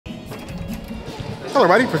Hello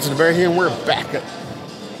everybody, Princess Bear here, and we're back at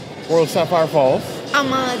World Sapphire Falls.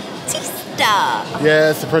 Amatista.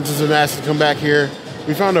 Yes, the princess has asked to come back here.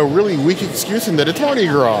 We found a really weak excuse and that it's Mardi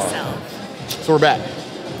Gras. So we're back.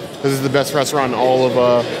 This is the best restaurant in all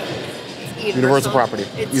of Universal property.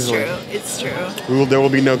 It's easily. true. It's true. There will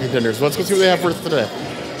be no contenders. Let's go see what they have for us today.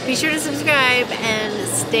 Be sure to subscribe and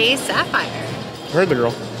stay sapphire. Heard the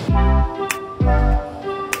girl.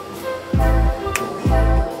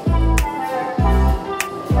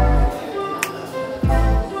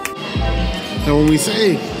 Now when we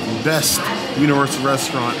say best Universal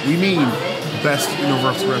restaurant, we mean best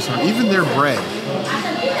Universal restaurant. Even their bread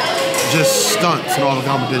just stunts in all the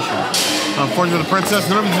competition. Unfortunately, the princess,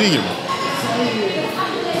 none of it's vegan.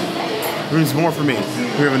 There's more for me.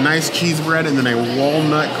 We have a nice cheese bread and then a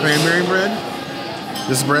walnut cranberry bread.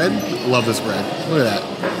 This bread, I love this bread. Look at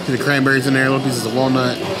that. See the cranberries in there, little pieces of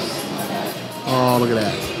walnut. Oh, look at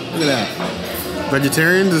that. Look at that.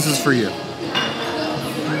 Vegetarians, this is for you.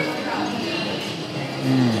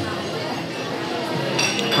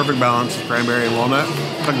 Perfect balance of cranberry and walnut.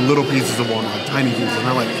 It's like little pieces of walnut, like tiny pieces,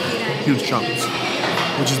 not like huge chunks,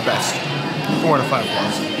 which is best. 4 out of 5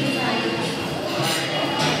 plus.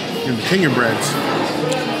 You have the king of breads.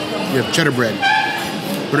 You have cheddar bread.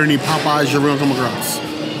 But underneath Popeyes, you're going to come across.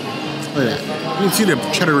 Look at that. You can see the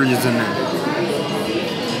cheddar ridges in there.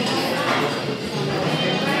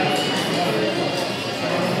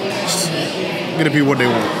 Get the people what they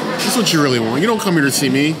want. That's what you really want. You don't come here to see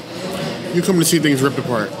me. You come to see things ripped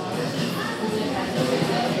apart.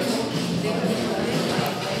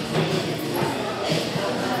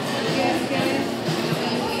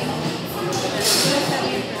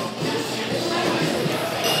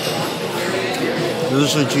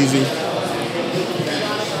 Deliciously cheesy.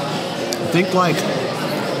 Think like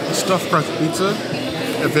stuffed crust pizza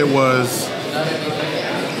if it was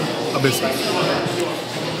a biscuit.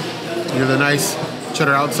 You have the nice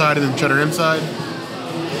cheddar outside and then cheddar inside.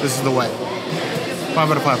 This is the way. 5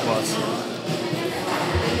 out of 5 plus.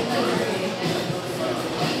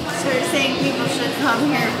 So you're saying people should come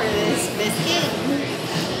here for this biscuit?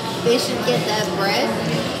 They should get that bread?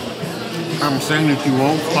 I'm saying that you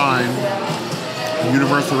won't find a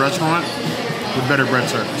Universal restaurant with better bread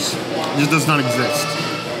service. It just does not exist.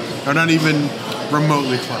 They're not even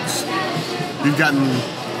remotely close. We've gotten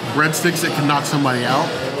breadsticks that can knock somebody out.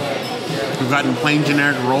 We've gotten plain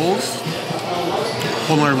generic rolls.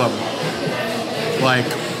 Whole nother level. Like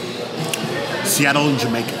Seattle and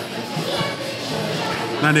Jamaica.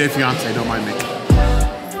 90 Day Fiance, don't mind me.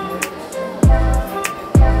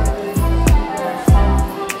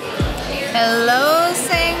 Hello,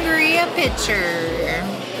 sangria pitcher.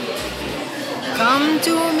 Come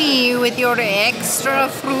to me with your extra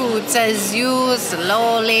fruits as you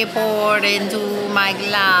slowly pour into my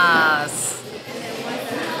glass.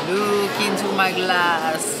 Look into my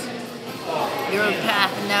glass. Your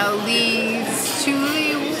path now leads to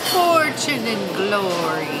fortune and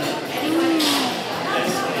glory.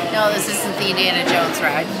 No, this isn't the Indiana Jones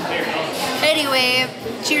ride. Anyway,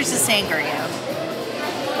 cheers to sangria.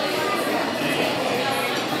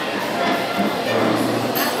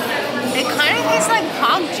 It kind of tastes like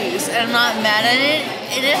pog juice, and I'm not mad at it.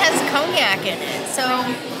 And it has cognac in it, so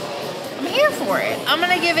I'm here for it. I'm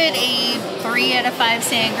gonna give it a 3 out of 5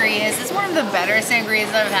 sangrias. It's one of the better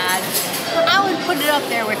sangrias I've had. I would put it up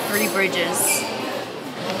there with 3 Bridges.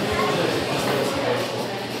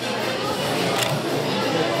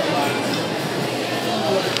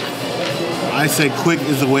 I say quick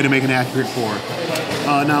is the way to make an accurate pour.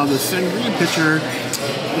 Now the sangria pitcher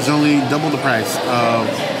is only double the price of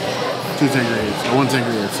 2 sangrias, or 1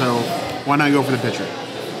 sangria, so why not go for the pitcher?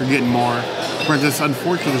 You're getting more. Princess,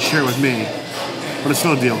 unfortunately, share with me, but it's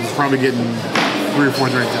still a deal. It's probably getting 3 or 4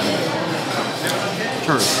 drinks out of it.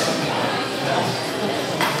 Cheers.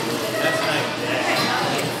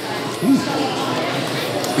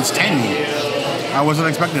 It's tangy. I wasn't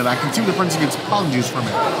expecting it. I can see the princess gets pog juice from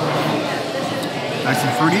it. Nice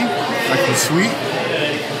and fruity, nice and sweet.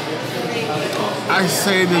 I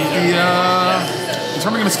say that it's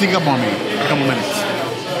probably going to sneak up on me in a couple minutes.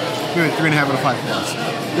 Give it 3.5 out of 5 plus.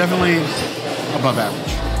 Definitely above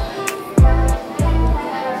average.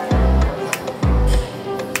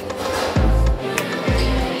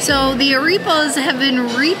 So the arepas have been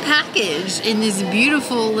repackaged in this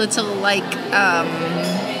beautiful little, like,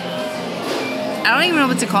 I don't even know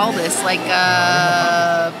what to call this. Like,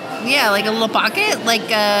 yeah, like a little pocket, like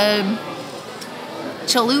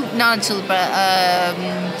chalupa, not a chalupa,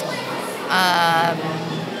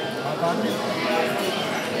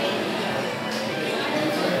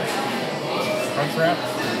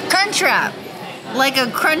 Crunchwrap. like a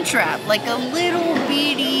crunch wrap, like a little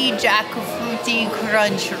bitty jackfruity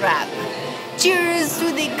crunch wrap. Cheers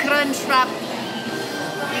to the crunch wrap.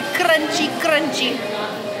 The crunchy, crunchy.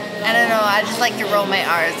 I don't know, I just like to roll my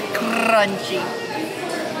R's. Crunchy.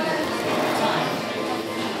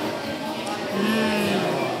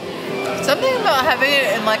 Something about having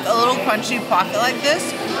it in like a little crunchy pocket like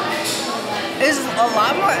this is a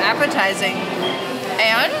lot more appetizing.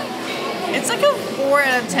 And it's like a 4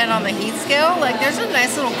 out of 10 on the heat scale. Like there's a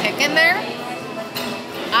nice little kick in there.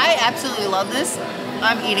 I absolutely love this.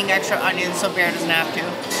 I'm eating extra onions so Bear doesn't have to.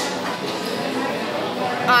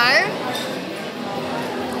 I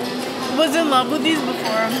was in love with these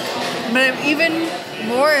before, but I'm even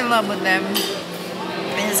more in love with them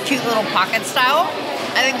in this cute little pocket style.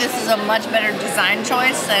 I think this is a much better design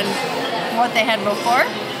choice than what they had before.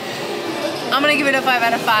 I'm gonna give it a 5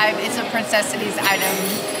 out of 5. It's a Princessities item.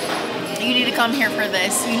 You need to come here for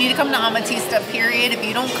this. You need to come to Amatista, period. If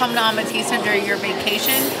you don't come to Amatista during your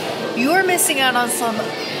vacation, you are missing out on some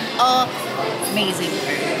amazing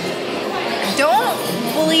food. Don't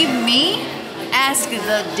believe me? Ask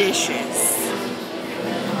the dishes.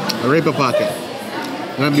 Arepa pocket.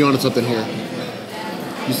 I'm gonna be honest something here.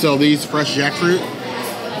 You sell these fresh jackfruit.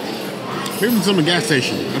 Maybe from some gas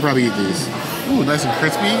station. I'd probably eat these. Ooh, nice and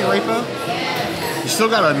crispy arepa. You still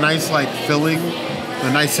got a nice like filling,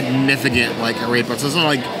 a nice significant like arepa. So it's not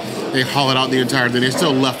like they haul it out the entire thing. They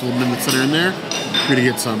still left a little bit that are in there for me to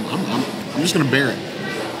get some. I'm just gonna bear it.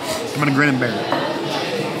 I'm gonna grin and bear it.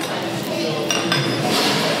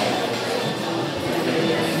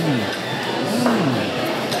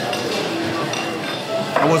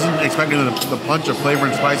 I wasn't expecting the punch of flavor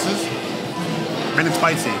and spices, and it's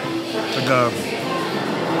spicy. Like a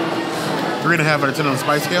 3.5 out of 10 on the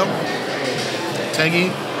spice scale.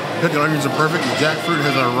 Tangy, pickled onions are perfect. The jackfruit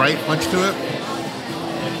has a right punch to it.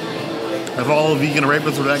 If all vegan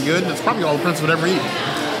arepas were that good, it's probably all the Prince would ever eat.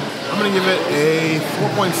 I'm gonna give it a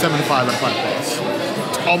 4.75 out of 5 points.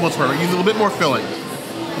 It's almost perfect. Use a little bit more filling,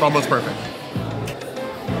 but almost perfect.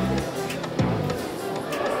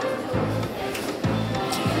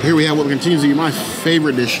 Here we have what continues to be my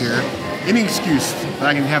favorite dish here. Any excuse that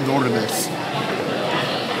I can have to order this.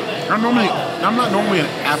 I'm not normally an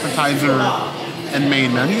appetizer and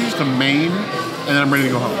main man. I'm used to main, and then I'm ready to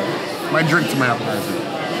go home. My drink's my appetizer.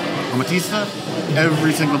 Amatista,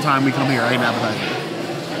 every single time we come here, I eat an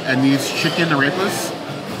appetizer. And these chicken arepas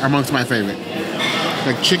are amongst my favorite.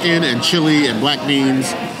 Like chicken and chili and black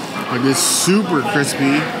beans. Like this super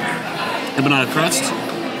crispy empanada crust.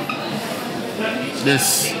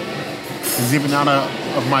 This is the empanada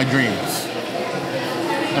of my dreams.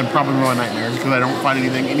 And probably my nightmares because I don't find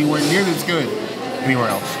anything anywhere near this good anywhere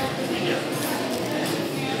else.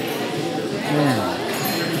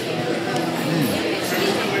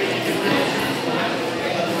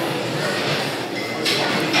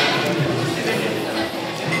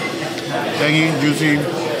 Tangy, juicy,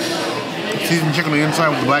 seasoned chicken on the inside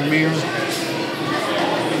with the black beans.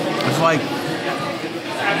 It's like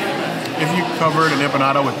if you covered an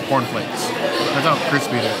empanada with cornflakes. That's how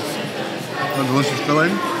crispy it is. A delicious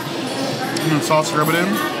filling. And then sauce to rub it in.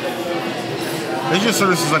 They just serve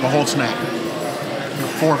this as like a whole snack.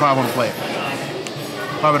 4 or 5 on a plate.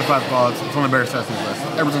 5 out of 5 claws. It's on the Bear Sesame list.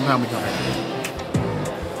 Every single time we come here.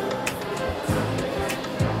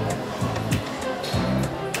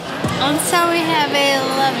 Also, we have a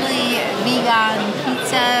lovely vegan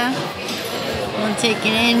pizza. We'll take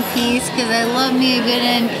an end piece because I love me a good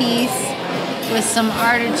end piece with some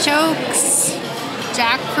artichokes,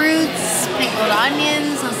 jackfruits, pickled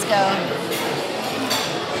onions. Let's go.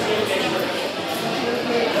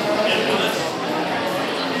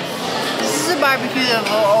 This is a barbecue that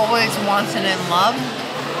I've always wanted and loved.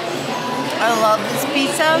 I love this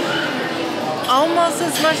pizza. Almost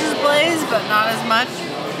as much as Blaze, but not as much.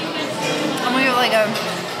 I'm gonna give it like a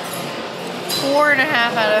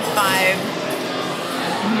 4.5 out of 5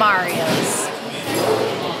 Marios.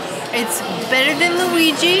 It's better than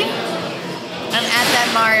Luigi. I'm at that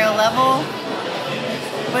Mario level,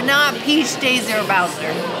 but not Peach, Daisy, or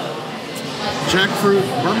Bowser. Jackfruit,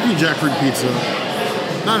 barbecue jackfruit pizza,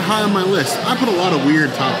 not high on my list. I put a lot of weird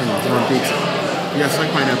toppings on pizza. Yes, like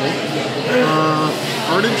pineapple.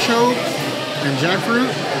 Artichoke and jackfruit,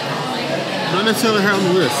 not necessarily high on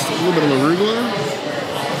the list. A little bit of arugula.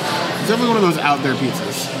 It's definitely one of those out there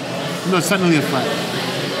pizzas. No, it's technically a flat.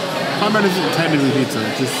 Flatbread isn't technically pizza,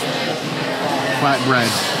 it's just flat bread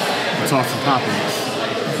with sauce and toppings.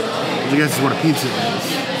 Which I guess is what a pizza is.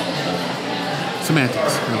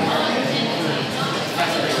 Semantics, really.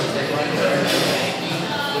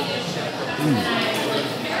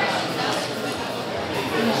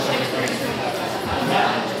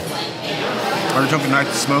 Artichoke is nice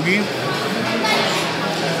and smoky.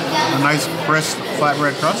 A nice crisp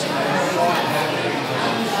flatbread crust.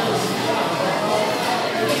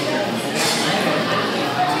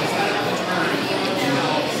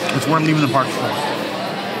 It's worth leaving the park for.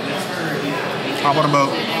 Hop on a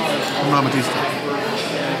boat from Amatista.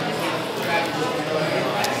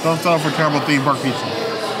 Don't settle for terrible theme park pizza.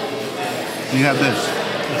 You have this.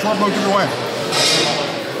 It's 4 bucks away.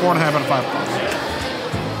 4.5 out of 5 bucks.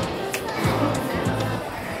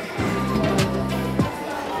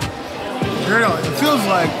 It feels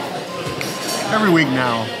like every week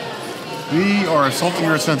now we are assaulting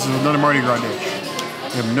your senses with another Mardi Gras dish.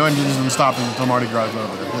 We have no intention of stopping until Mardi Gras is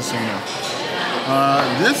over, just so you know.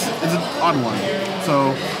 This is an odd one.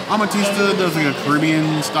 So Amatista does like a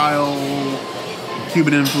Caribbean style,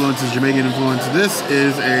 Cuban influences, Jamaican influence. This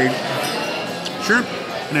is a shrimp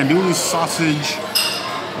and andouille sausage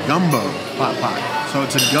gumbo pot pie. So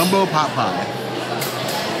it's a gumbo pot pie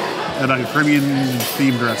at like a Caribbean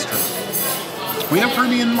themed restaurant. We have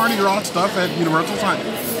Caribbean Mardi Gras stuff at Universal. It's not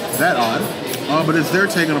that odd, but it's their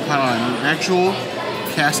take on a pie. An actual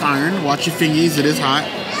cast iron. Watch your fingies, it is hot.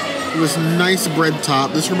 This nice bread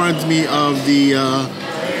top. This reminds me of the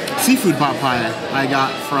seafood pot pie I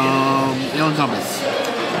got from Ale & Compass.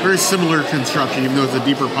 Very similar construction, even though it's a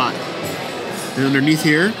deeper pot. And underneath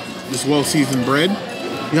here, this well-seasoned bread,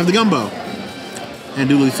 you have the gumbo.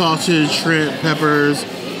 Andouille sausage, shrimp, peppers,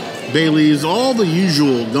 bay leaves, all the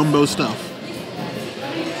usual gumbo stuff.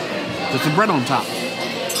 With the bread on top.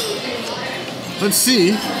 Let's see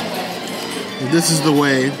if this is the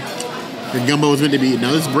way the gumbo is meant to be.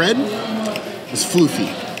 Now this bread is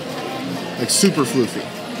floofy. Like super floofy.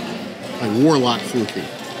 Like warlock floofy.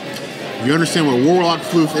 If you understand what warlock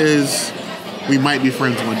floof is, we might be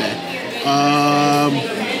friends one day.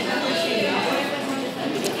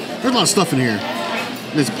 There's a lot of stuff in here.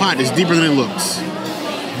 This pot is deeper than it looks.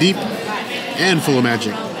 Deep and full of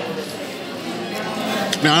magic.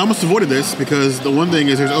 Now, I almost avoided this because the one thing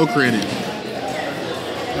is there's okra in it.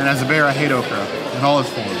 And as a bear, I hate okra in all its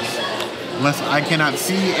forms. Unless I cannot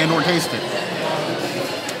see and or taste it.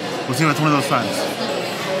 We'll see if it's one of those times.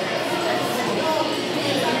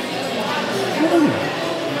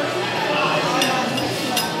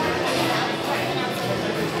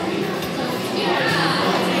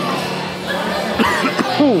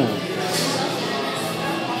 Ooh.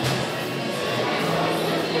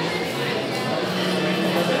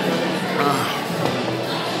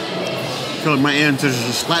 I feel like my ancestors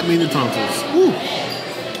just slapped me in the tonsils. Woo!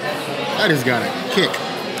 That has got a kick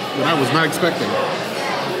that I was not expecting.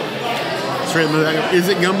 Straight in the back. Is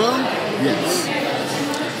it gumbo? Yes.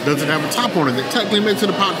 Does it have a top on it that technically makes it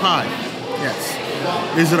a pot pie?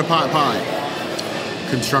 Yes. Is it a pot pie?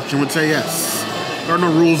 Construction would say yes. There are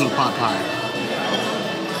no rules of pot pie.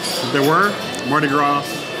 If there were, Mardi Gras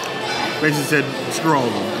basically said screw all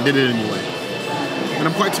of them and did it anyway. And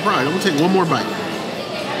I'm quite surprised. I'm gonna take one more bite.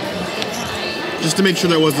 Just to make sure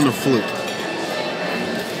that wasn't a fluke.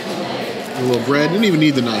 A little bread. Didn't even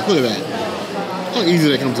need the knife. Look at that. How easy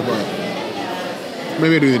that comes apart.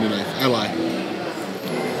 Maybe I do need a knife. I lie.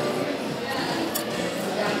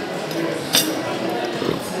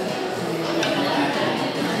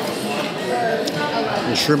 A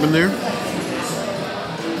little shrimp in there.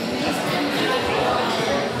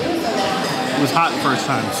 It was hot the first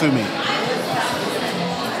time. Sue me.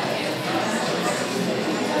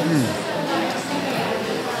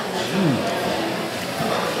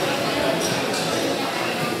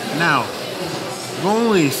 Now, if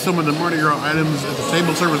only some of the Mardi Gras items at the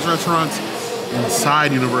table service restaurants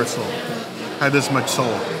inside Universal had this much soul.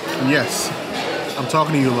 And yes, I'm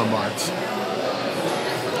talking to you, Lombards.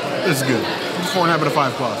 This is good. 4.5 out of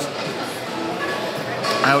 5 plus.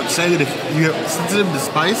 I would say that if you have sensitive to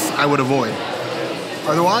spice, I would avoid.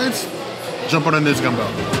 Otherwise, jump on this gumbo.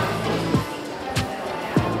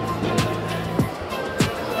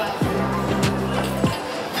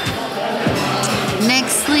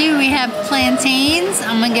 Nextly, we have plantains.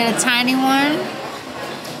 I'm gonna get a tiny one.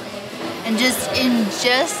 And just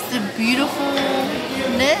ingest the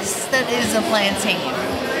beautifulness that is a plantain.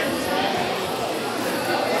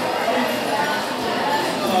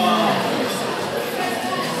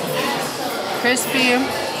 Crispy,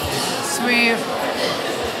 sweet,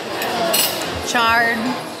 charred,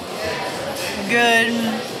 good.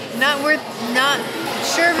 Not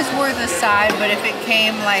sure if it's worth a side, but if it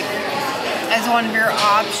came like as one of your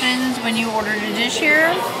options when you ordered a dish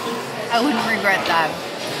here, I wouldn't regret that.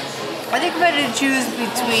 I think if I had to choose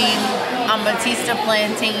between Amatista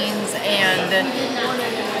plantains and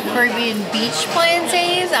Caribbean beach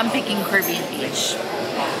plantains, I'm picking Caribbean beach.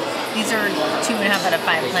 These are 2.5 out of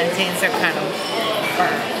 5 plantains. They're kind of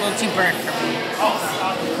burnt, a little too burnt for me.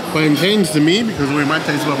 Plantains to me, because the way my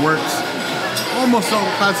taste bud works, almost don't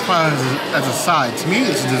classify as a side. To me,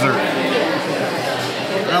 it's a dessert.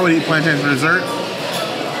 I would eat plantains for dessert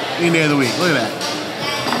any day of the week. Look at that.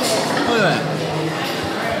 Look at that.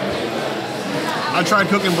 I tried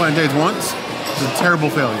cooking plantains once. It's a terrible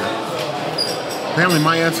failure. Apparently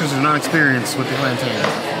my ancestors are not experienced with the plantains.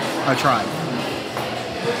 I tried.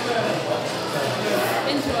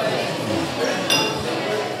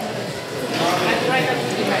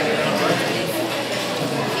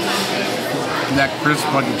 That crisp,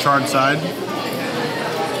 like a charred side.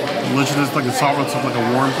 Deliciousness, like a soft, like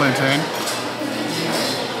a warm plantain.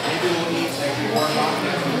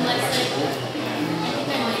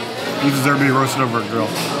 These deserve to be roasted over a grill.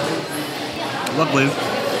 Luckily,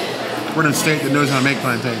 we're in a state that knows how to make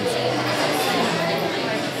plantains.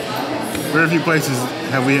 Very few places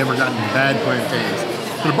have we ever gotten bad plantains.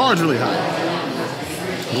 But the bar is really high.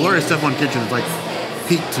 Glorious Stefan Kitchen is like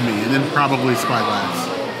peak to me, and then probably Spyglass.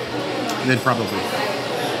 And then probably.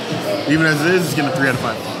 Even as it is, it's getting a 3 out of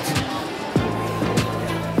 5 points.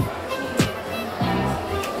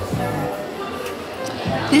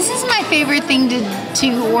 This is my favorite thing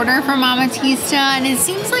to order from Amatista, and it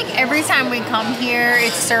seems like every time we come here,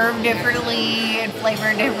 it's served differently and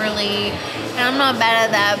flavored differently. And I'm not bad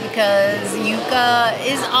at that because yuca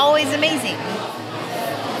is always amazing.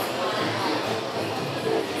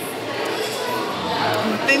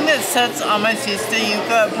 The thing that sets Amatista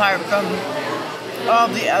yuca apart from all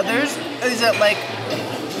the others is that like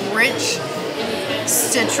rich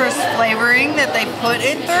citrus flavoring that they put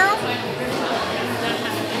it through.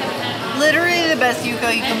 Literally the best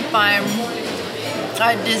yuca you can find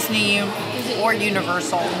at Disney or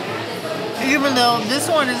Universal. Even though this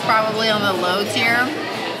one is probably on the low tier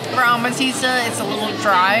for Amatista, it's a little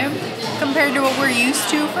dry compared to what we're used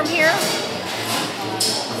to from here.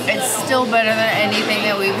 It's still better than anything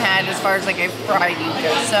that we've had as far as like a fried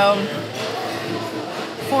yuca. So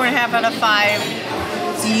 4.5 out of 5.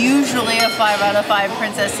 It's usually a 5 out of 5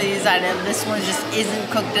 Princess Cities item. This one just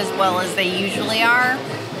isn't cooked as well as they usually are.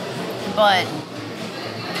 But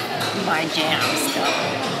my jam still.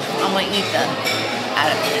 I'm gonna eat the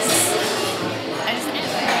out of this. I just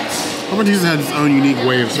Amatista has its own unique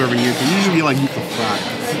way of serving yuca. Usually you like yuca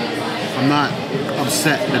fries. I'm not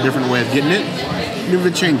upset at a different way of getting it. Even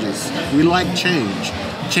if it changes. We like change.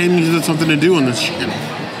 Change is something to do on this channel.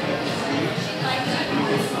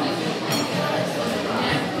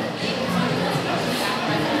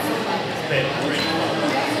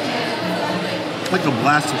 Like a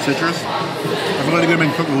blast of citrus. I feel like it could have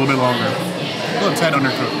been cooked a little bit longer. A little tad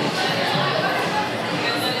undercooked.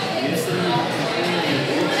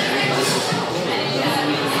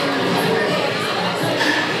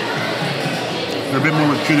 They're a bit more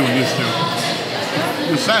mature than we used to.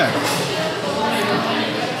 It's sad.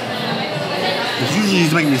 It's usually used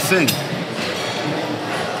to make me sing.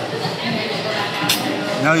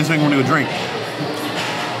 Now he's making me want to go drink.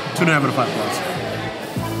 2.5 out of 5 plus.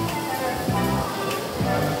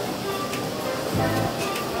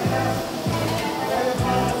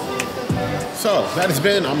 So, that has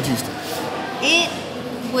been Amatista. It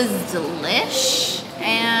was delish,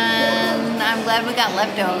 and I'm glad we got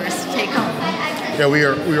leftovers to take home. Yeah, we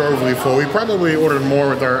are overly full. We probably ordered more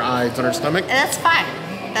with our eyes on our stomach. That's fine.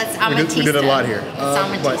 That's Amatista. We did a lot here. It's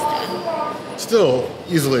Amatista. But still,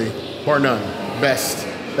 easily, bar none, best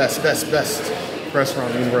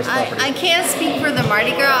restaurant on Universal property. I can't speak for the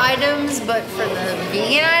Mardi Gras items, but for the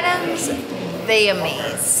vegan items, they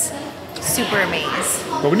amaze. Super amaze.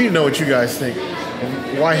 But we need to know what you guys think.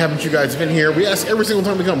 Why haven't you guys been here? We ask every single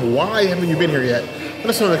time we come, why haven't you been here yet? Let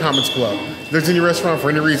us know in the comments below. If there's any restaurant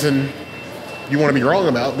for any reason you want to be wrong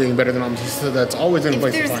about being better than Amatista, that's always in a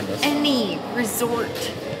place to find us. If there's any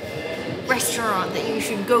resort restaurant that you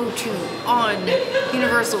should go to on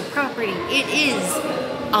Universal property, it is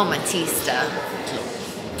Amatista.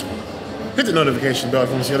 Hit the notification bell if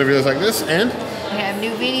you want to see other videos like this, and we have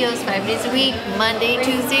new videos 5 days a week, Monday,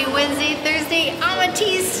 Tuesday, Wednesday, Thursday,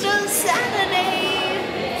 Amatista, Saturday.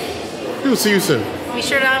 We will see you soon. Be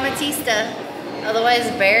sure to Amatista. Otherwise,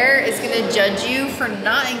 Bear is going to judge you for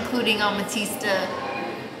not including Amatista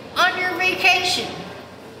on your vacation.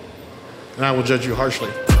 And I will judge you harshly.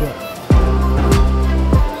 Cool.